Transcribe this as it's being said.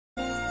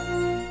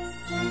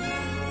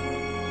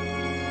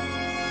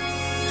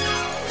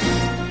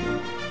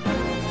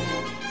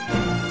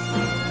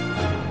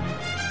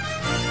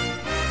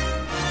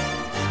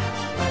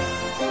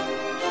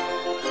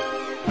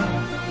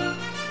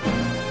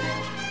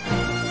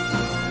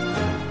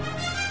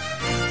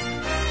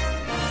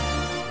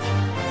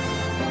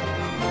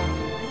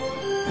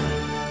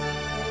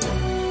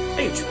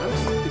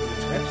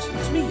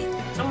It's me,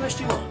 Tom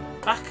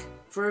SG1, back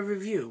for a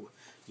review.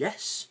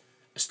 Yes,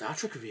 a Star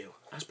Trek review,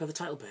 as per the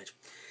title page.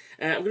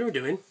 I'm going to be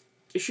doing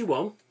issue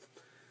 1,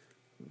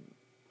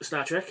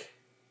 Star Trek,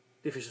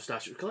 the official Star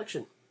Trek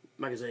collection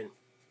magazine,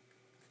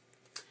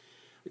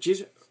 which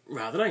is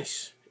rather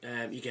nice.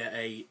 You get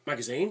a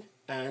magazine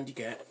and you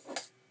get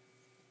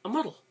a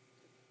model.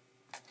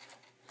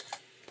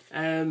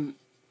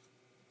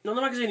 Now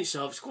the magazine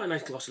itself, it's quite a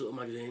nice glossy little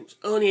magazine. It's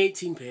only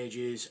 18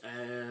 pages,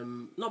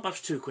 not bad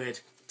for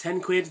 £2. 10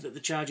 quid that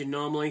they're charging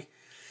normally.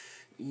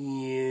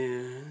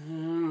 Yeah.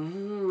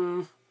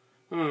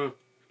 I'm a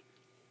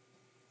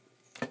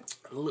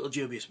little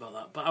dubious about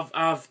that, but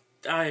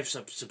I have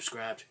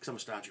subscribed because I'm a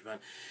Star Trek fan.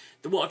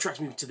 What attracts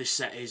me to this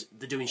set is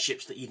they're doing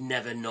ships that you'd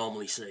never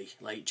normally see,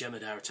 like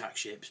Jem'Hadar attack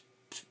ships,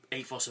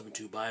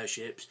 8472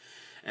 bioships,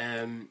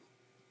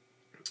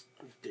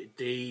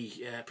 the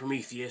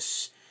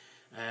Prometheus,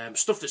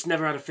 stuff that's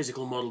never had a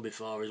physical model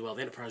before as well.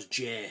 The Enterprise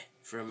J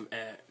from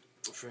an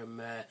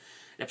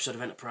episode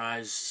of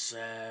Enterprise,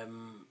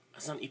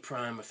 Asante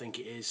Prime, I think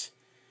it is.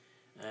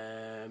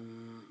 I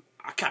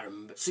can't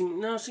remember.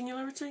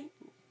 Singularity?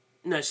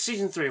 No, it's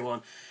season 3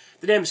 one.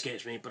 The name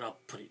escapes me, but I'll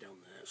put it down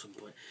there at some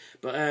point.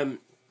 But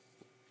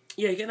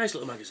yeah, you get a nice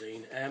little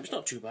magazine. It's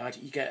not too bad.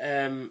 You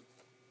get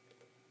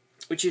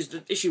which is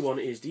the issue 1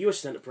 is the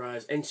U.S.S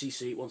Enterprise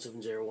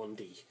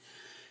NCC-1701-D,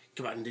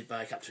 commanded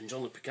by Captain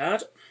Jean-Luc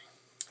Picard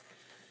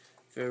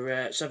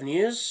for 7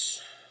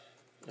 years.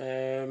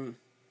 Class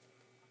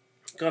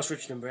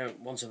Richard number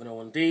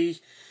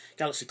 1701-D,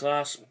 Galaxy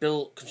class,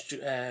 built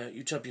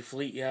Utopia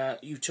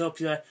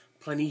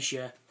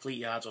Planitia fleet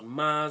yards on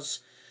Mars.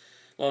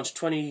 Launched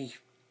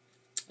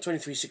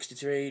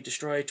 2363,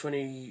 destroyed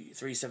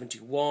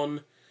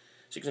 2371,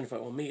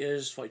 641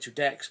 meters, 42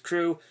 decks.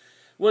 Crew,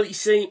 well, you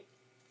see,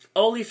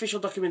 all the official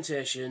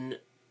documentation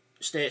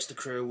states the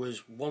crew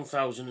was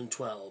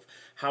 1012.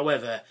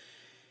 However,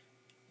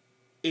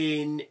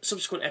 in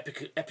subsequent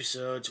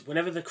episodes,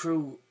 whenever the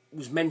crew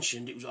was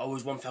mentioned, it was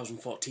always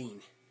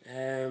 1014.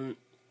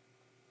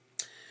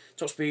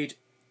 Top speed,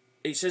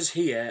 it says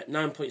here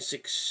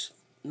 9.6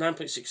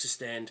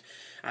 sustained.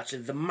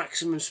 Actually, the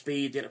maximum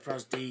speed the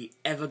Enterprise D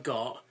ever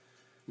got,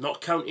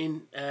 not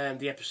counting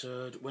the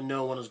episode when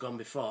no one has gone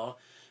before,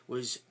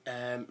 was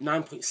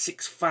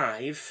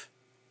 9.65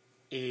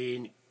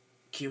 in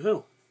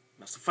Q-Who.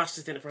 That's the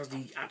fastest the Enterprise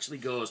D actually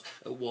goes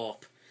at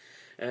warp.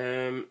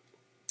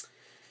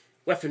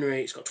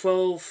 Weaponry, it's got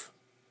 12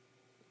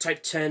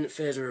 Type 10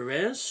 phaser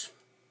arrays,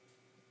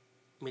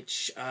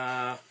 which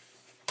are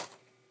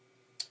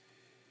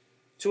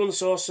 2 on the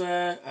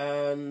saucer,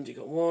 and you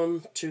got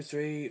 1, 2,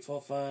 3,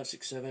 4, 5,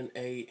 6, 7,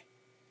 8.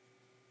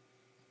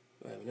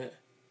 Wait a minute.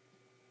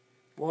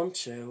 1,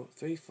 2,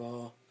 3,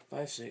 4,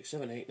 5, 6,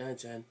 7, 8, 9,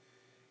 10,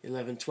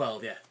 11,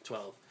 12. Yeah,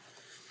 12.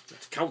 I have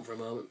to count for a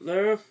moment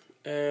there.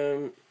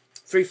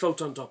 3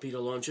 photon torpedo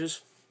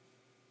launchers,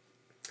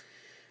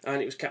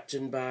 and it was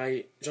captained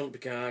by Jean-Luc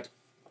Picard,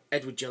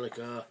 Edward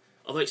Jellicoe.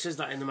 Although it says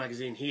that in the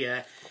magazine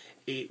here,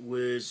 it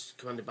was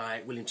commanded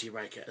by William T.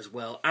 Riker as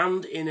well.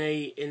 And in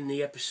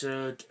the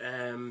episode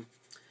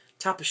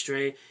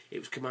Tapestry, it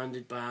was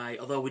commanded by,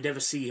 although we never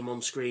see him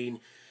on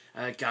screen,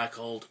 a guy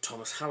called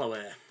Thomas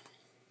Halloway.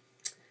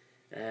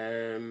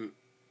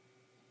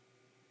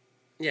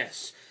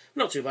 Yes,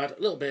 not too bad. A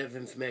little bit of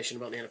information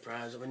about the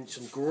Enterprise. I mean,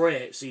 some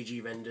great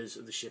CG renders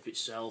of the ship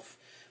itself,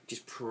 which is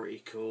pretty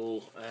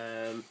cool.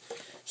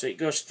 So it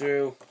goes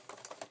through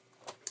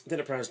the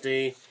Enterprise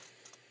D.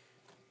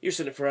 U.S.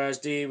 Enterprise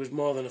D was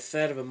more than a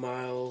third of a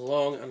mile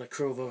long and a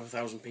crew of over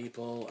 1,000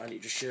 people, and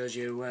it just shows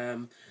you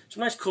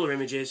some nice colour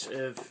images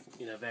of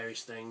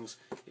various things.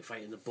 You're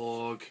fighting the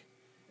Borg,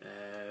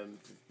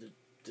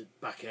 the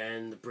back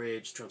end, the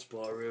bridge,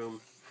 transport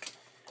room,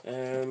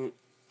 and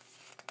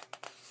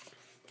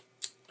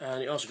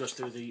it also goes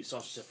through the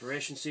source of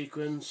separation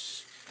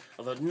sequence.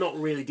 Although not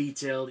really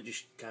detailed, it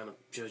just kind of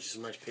shows you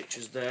some nice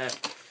pictures there.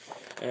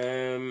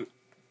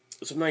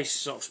 Some nice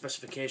sort of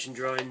specification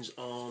drawings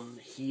on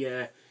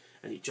here,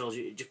 and it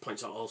just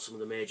points out all some of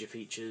the major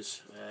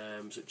features,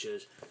 such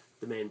as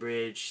the main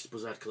bridge, the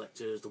buzzard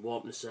collectors, the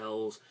warp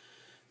nacelles,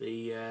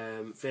 the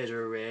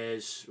phaser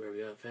arrays,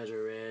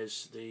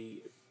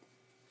 the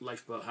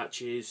lifeboat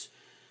hatches,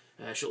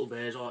 shuttle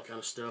bays, all that kind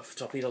of stuff,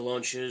 torpedo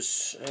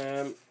launchers.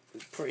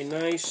 Pretty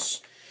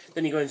nice.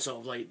 Then you go in sort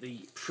of like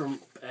the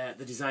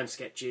design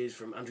sketches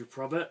from Andrew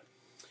Probert,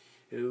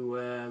 who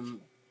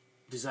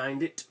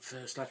designed it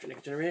for Star Trek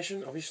Next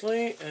Generation,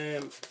 obviously.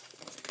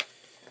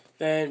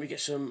 Then we get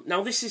some.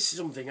 Now this is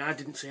something I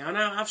didn't see.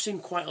 I've seen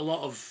quite a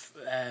lot of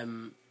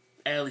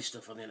early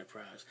stuff on the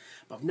Enterprise,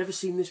 but I've never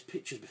seen this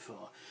pictures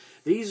before.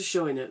 These are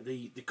showing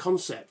the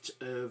concept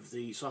of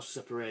the saucer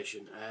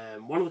separation.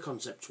 One of the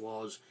concepts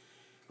was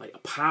like a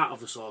part of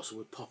the saucer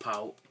would pop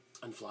out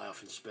and fly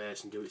off in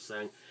space and do its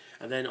thing.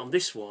 And then on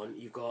this one,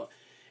 you've got,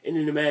 in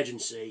an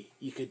emergency,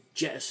 you could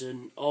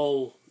jettison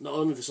not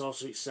only the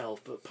saucer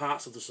itself, but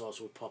parts of the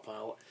saucer would pop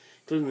out,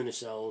 including the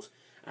nacelles,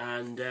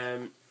 and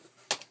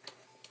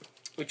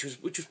which was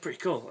pretty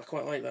cool. I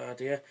quite like that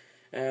idea.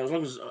 as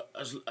long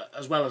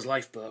as well as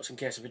lifeboats in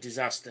case of a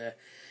disaster.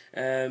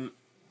 But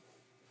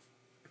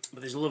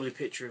there's a lovely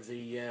picture of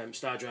the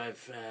Star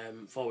Drive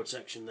forward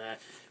section there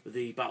with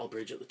the battle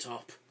bridge at the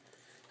top,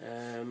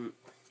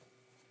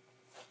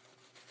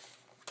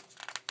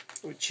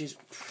 which is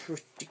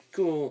pretty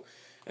cool.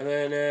 And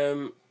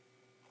then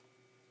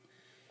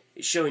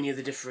it's showing you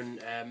the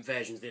different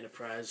versions of the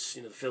Enterprise.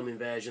 You know, the filming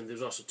version.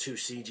 There's also 2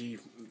 CG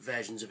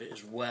versions of it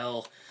as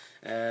well.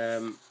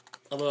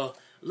 Although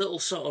a little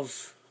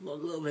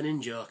bit of an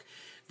in-joke.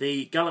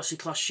 The Galaxy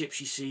class ships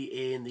you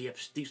see in the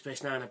Deep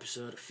Space Nine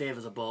episode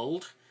Favour the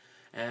Bold,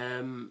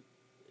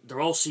 they're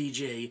all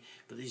CG,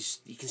 but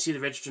you can see the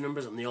register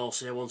numbers and they all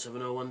say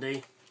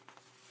 1701-D.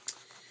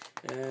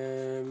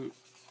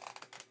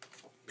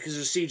 Because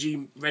there's a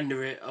CG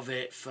render of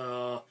it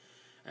for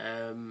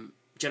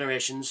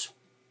Generations.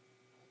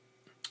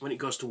 When it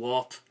goes to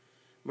warp,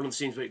 one of the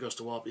scenes where it goes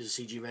to warp is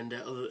a CG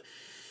render.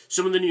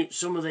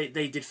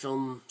 They did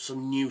film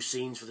some new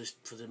scenes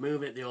for the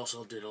movie. They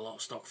also did a lot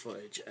of stock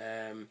footage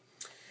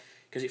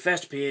because it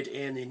first appeared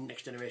in the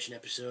Next Generation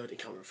episode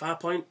Encounter at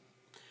Farpoint,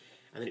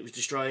 and then it was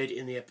destroyed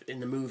in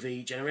the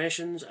movie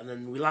Generations, and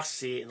then we last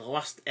see it in the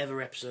last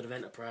ever episode of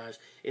Enterprise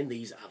in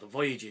These Are the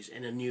Voyages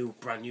in a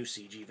brand new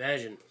CG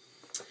version.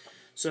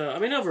 So I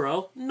mean,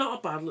 overall, not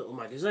a bad little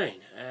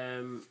magazine.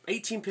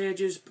 18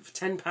 pages for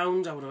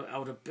 £10. I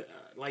would have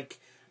like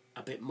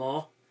a bit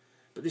more,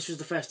 but this was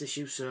the first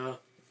issue, so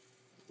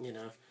you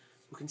know,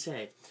 we can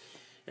say.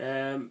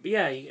 But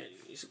yeah,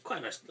 it's quite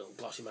a nice little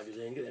glossy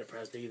magazine. Get the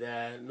Enterprise D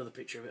there, another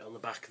picture of it on the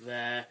back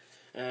there.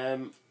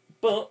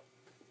 But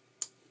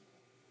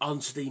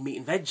onto the meat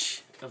and veg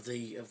of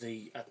the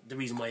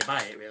reason why you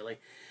buy it, really.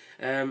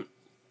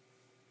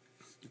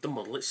 The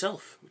model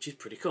itself, which is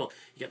pretty cool.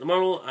 You get the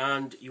model,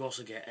 and you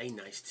also get a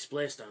nice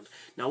display stand.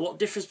 Now, what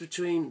differs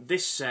between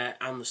this set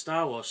and the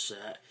Star Wars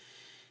set?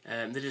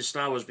 They did a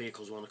Star Wars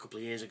Vehicles one a couple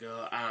of years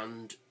ago,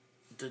 and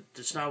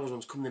the Star Wars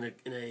ones come in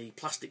a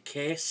plastic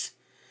case,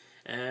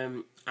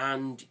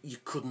 and you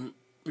couldn't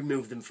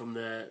remove them from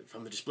the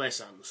display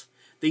stands.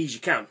 These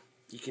you can.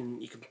 You can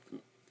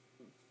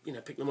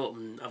pick them up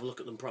and have a look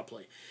at them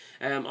properly.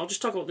 I'll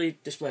just talk about the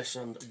display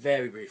stand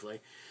very briefly.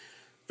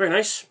 Very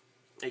nice.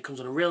 It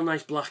comes on a real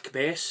nice black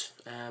base.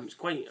 It's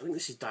quite. I think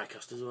this is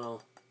die-cast as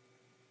well.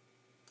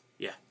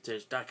 Yeah, it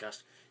is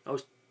die-cast.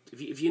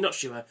 If you're not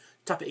sure,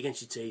 tap it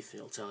against your teeth.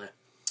 It'll tell you.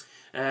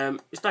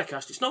 It's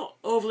die-cast. It's not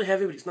overly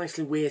heavy, but it's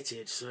nicely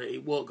weighted, so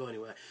it won't go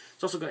anywhere.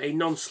 It's also got a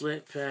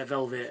non-slip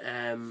velvet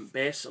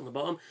base on the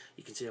bottom.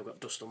 You can see I've got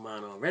dust on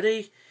mine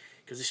already,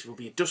 because this will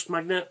be a dust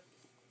magnet.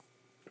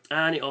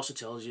 And it also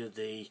tells you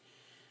the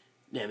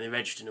name and the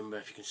register number,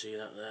 if you can see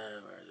that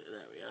there. Where is it?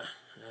 There we are.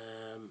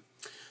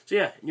 So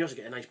yeah, and you also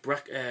get a nice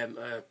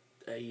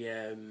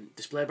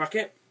display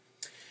bracket,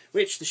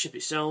 which the ship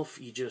itself,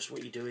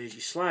 what you do is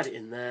you slide it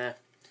in there,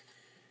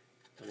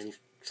 and then you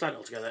slide it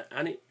all together,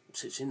 and it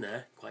sits in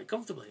there quite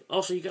comfortably.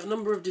 Also, you get a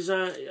number of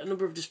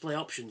display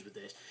options with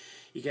this.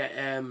 You get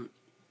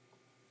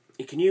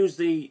you can use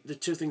the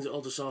 2 things that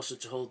hold the saucer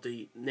to hold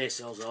the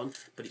nacelles on,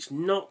 but it's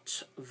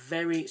not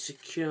very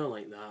secure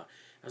like that.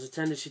 It has a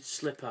tendency to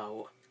slip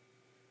out,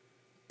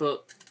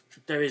 but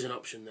there is an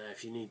option there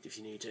if you need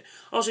to.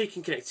 Also, you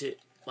can connect it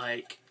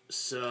like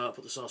so.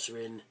 Put the saucer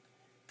in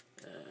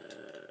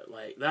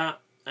like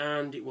that,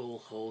 and it will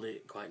hold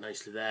it quite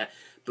nicely there.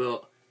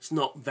 But it's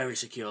not very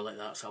secure like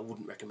that, so I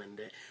wouldn't recommend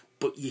it.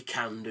 But you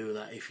can do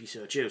that if you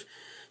so choose.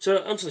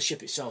 So onto the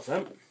ship itself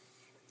then.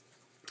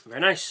 Very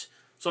nice.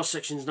 Saucer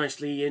section's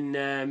nicely in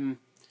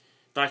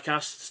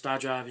die-cast. Star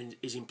drive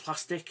is in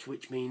plastic,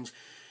 which means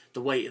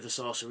the weight of the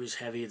saucer is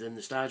heavier than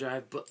the star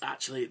drive. But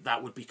actually,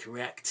 that would be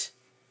correct.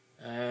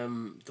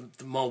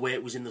 The more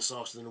weight was in the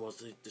saucer than it was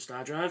the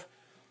star drive,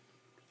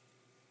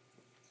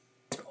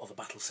 or the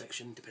battle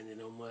section,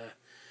 depending on where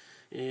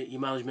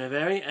your mileage may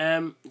vary.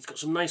 It's got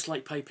some nice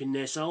light piping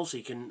nacelles, so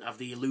you can have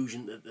the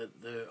illusion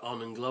that they're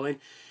on and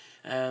glowing.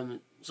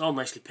 It's all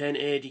nicely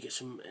painted. You get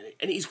some,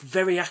 and it is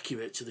very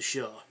accurate to the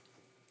show.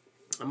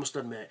 I must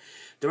admit,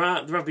 there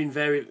have been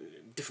very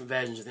different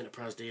versions of the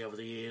Enterprise D over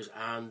the years,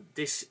 and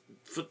this,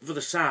 for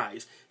the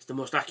size, is the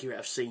most accurate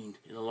I've seen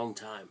in a long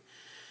time.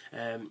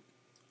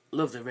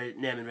 Love the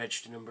name and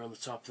register number on the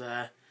top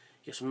there.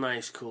 You get some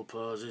nice cool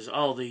poses.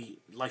 All the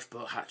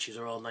lifeboat hatches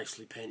are all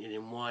nicely painted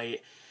in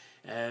white.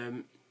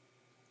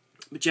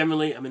 But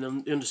generally, I mean,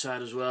 on the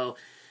underside as well,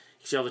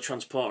 you see all the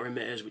transporter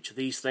emitters, which are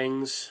these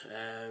things.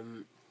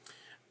 You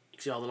can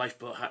see all the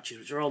lifeboat hatches,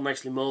 which are all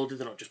nicely moulded.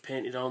 They're not just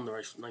painted on,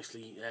 they're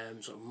nicely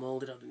sort of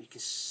moulded. I don't think you can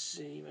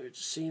see, maybe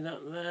just see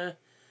that there.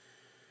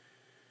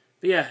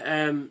 But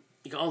yeah,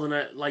 you got all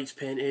the lights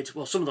painted.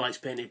 Well, some of the lights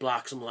painted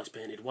black, some of the lights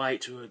painted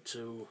white to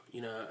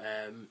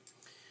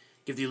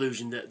give the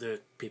illusion that there are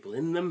people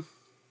in them.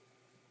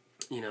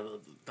 You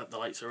know, that the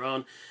lights are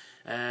on.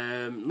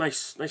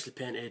 Nicely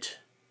painted.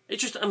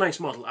 It's just a nice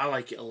model. I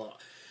like it a lot.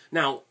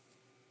 Now,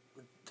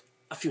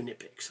 a few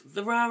nitpicks.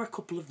 There are a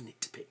couple of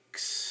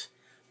nitpicks.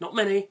 Not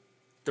many.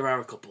 There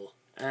are a couple.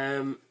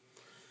 I'll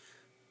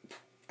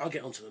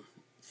get onto them.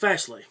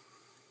 Firstly,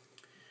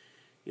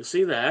 you'll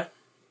see there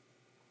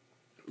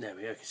There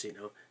we go, you can see it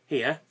now.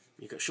 Here,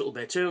 you've got Shuttle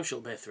Bay 2 and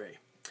Shuttle Bay 3.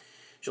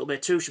 Shuttle Bay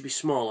 2 should be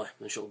smaller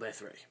than Shuttle Bay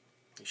 3.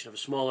 You should have a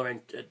smaller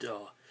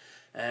door.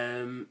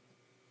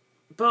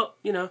 But,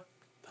 you know,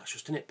 that's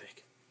just a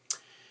nitpick.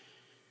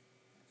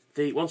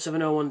 The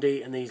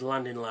 1701-D and these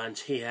landing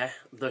lines here,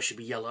 those should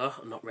be yellow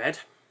and not red.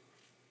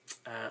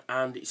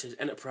 And it says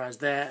Enterprise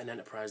there and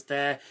Enterprise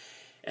there.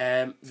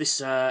 This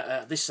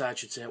side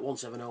should say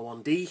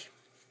 1701-D,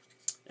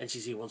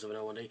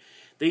 NCC-1701-D.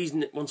 These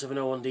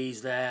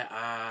 1701-Ds there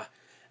are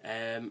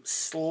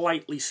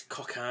slightly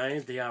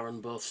cockeyed. They are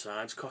on both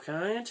sides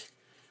cockeyed,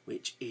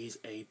 which is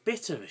a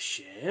bit of a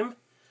shame.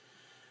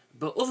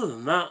 But other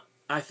than that,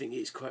 I think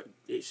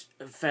it's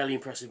a fairly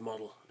impressive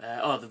model.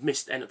 Oh, they've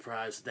missed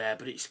Enterprise there,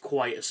 but it's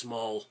quite a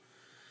small.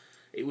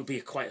 It would be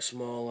quite a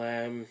small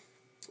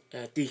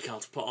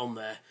decal to put on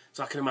there,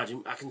 so I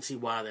can see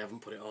why they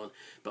haven't put it on.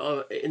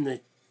 But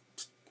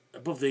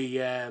above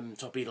the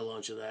torpedo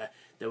launcher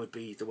there would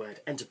be the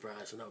word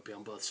Enterprise, and that would be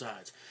on both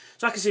sides.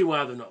 So I can see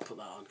why they've not put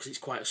that on, because it's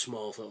quite a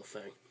small little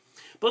thing.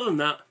 But other than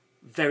that,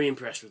 very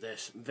impressed with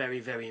this. Very,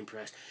 very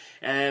impressed.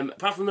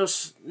 Apart from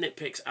those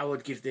nitpicks, I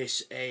would give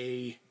this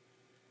a.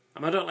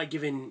 I don't like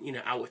giving, you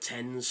know, out of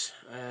 10s,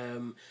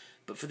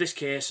 but for this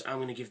case, I'm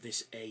going to give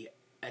this a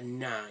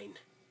 9,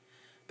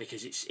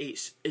 because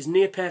it's as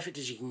near perfect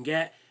as you can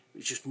get.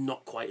 It's just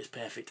not quite as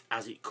perfect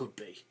as it could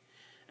be.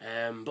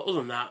 But other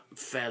than that,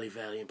 fairly,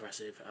 fairly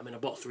impressive. I mean, I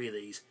bought 3 of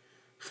these.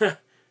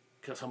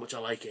 That's how much I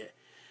like it.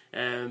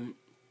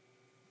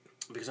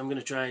 Because I'm going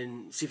to try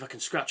and see if I can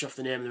scratch off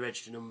the name and the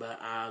register number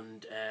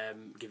and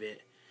give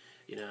it,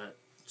 you know,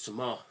 some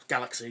more.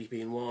 Galaxy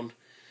being one,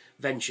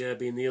 Venture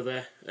being the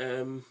other.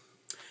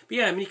 But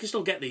yeah, I mean, you can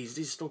still get these.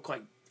 These are still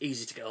quite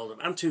easy to get hold of.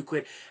 And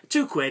 £2.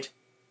 £2,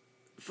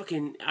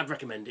 fucking, I'd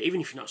recommend it. Even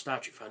if you're not a Star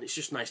Trek fan, it's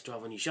just nice to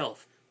have on your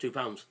shelf.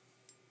 £2.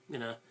 You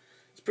know,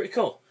 it's pretty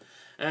cool.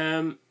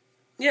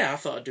 Yeah, I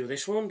thought I'd do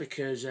this one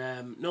because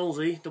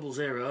Nolsey,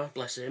 00,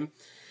 bless him,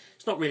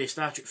 he's not really a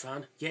Star Trek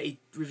fan, yet he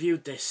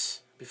reviewed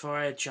this before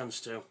I had a chance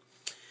to.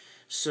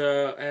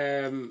 So,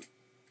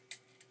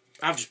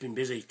 I've just been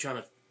busy trying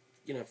to,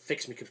 you know,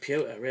 fix my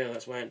computer, really.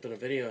 That's why I haven't done a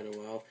video in a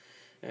while.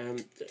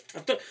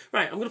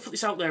 Right, I'm going to put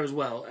this out there as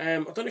well. I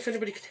don't know if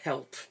anybody can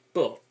help,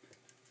 but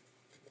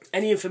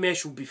any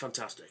information would be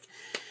fantastic.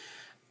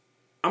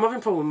 I'm having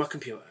a problem with my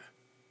computer.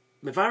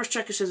 My virus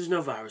checker says there's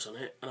no virus on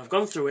it, and I've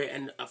gone through it,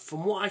 and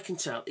from what I can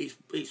tell,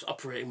 it's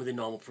operating within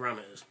normal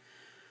parameters.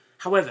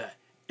 However,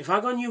 if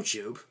I go on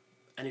YouTube,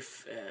 and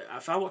if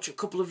I watch a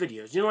couple of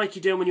videos, you know, like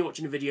you do when you're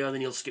watching a video,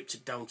 then you'll skip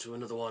down to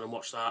another one and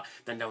watch that,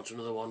 then down to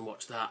another one,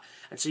 watch that,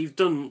 and so you've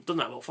done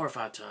that about 4 or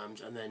 5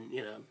 times, and then,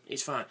 you know,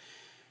 it's fine.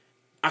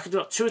 I can do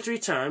that 2 or 3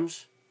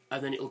 times,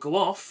 and then it'll go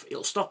off.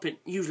 It'll stop it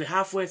usually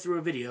halfway through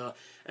a video,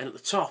 and at the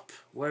top,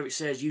 where it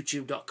says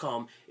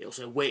youtube.com, it'll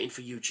say waiting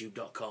for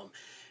youtube.com.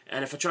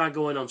 And if I try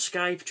going on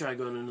Skype, try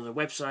going on another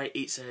website,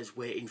 it says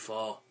waiting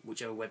for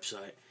whichever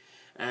website.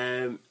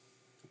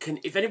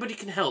 If anybody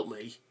can help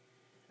me,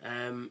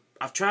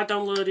 I've tried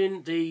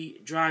downloading the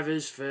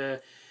drivers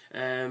for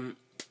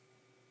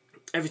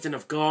everything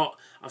I've got.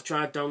 I've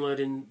tried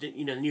downloading the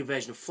new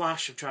version of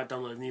Flash. I've tried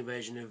downloading the new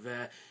version of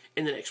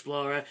Internet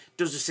Explorer.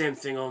 Does the same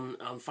thing on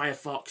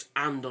Firefox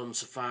and on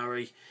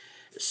Safari.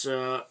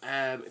 So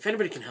if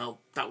anybody can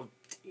help, that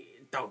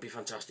would be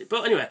fantastic.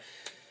 But anyway,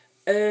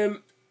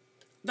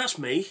 that's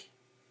me.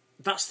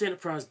 That's the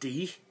Enterprise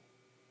D,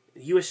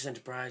 U.S.S.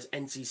 Enterprise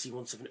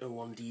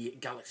NCC-1701-D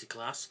Galaxy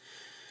class.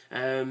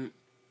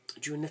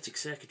 Geonetic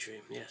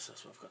circuitry, yes,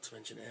 that's what I've got to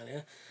mention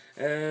earlier.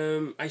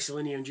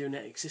 Isolinear and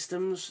geonetic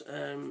systems.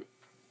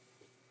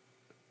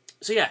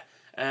 So yeah,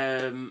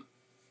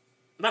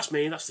 that's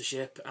me, that's the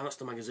ship, and that's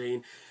the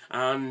magazine.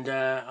 And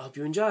I hope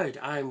you enjoyed.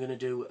 I'm going to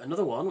do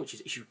another one, which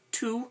is issue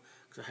 2,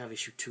 because I have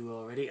issue 2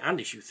 already, and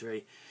issue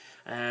 3.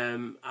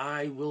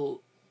 I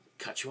will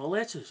catch you all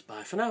later.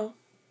 Bye for now.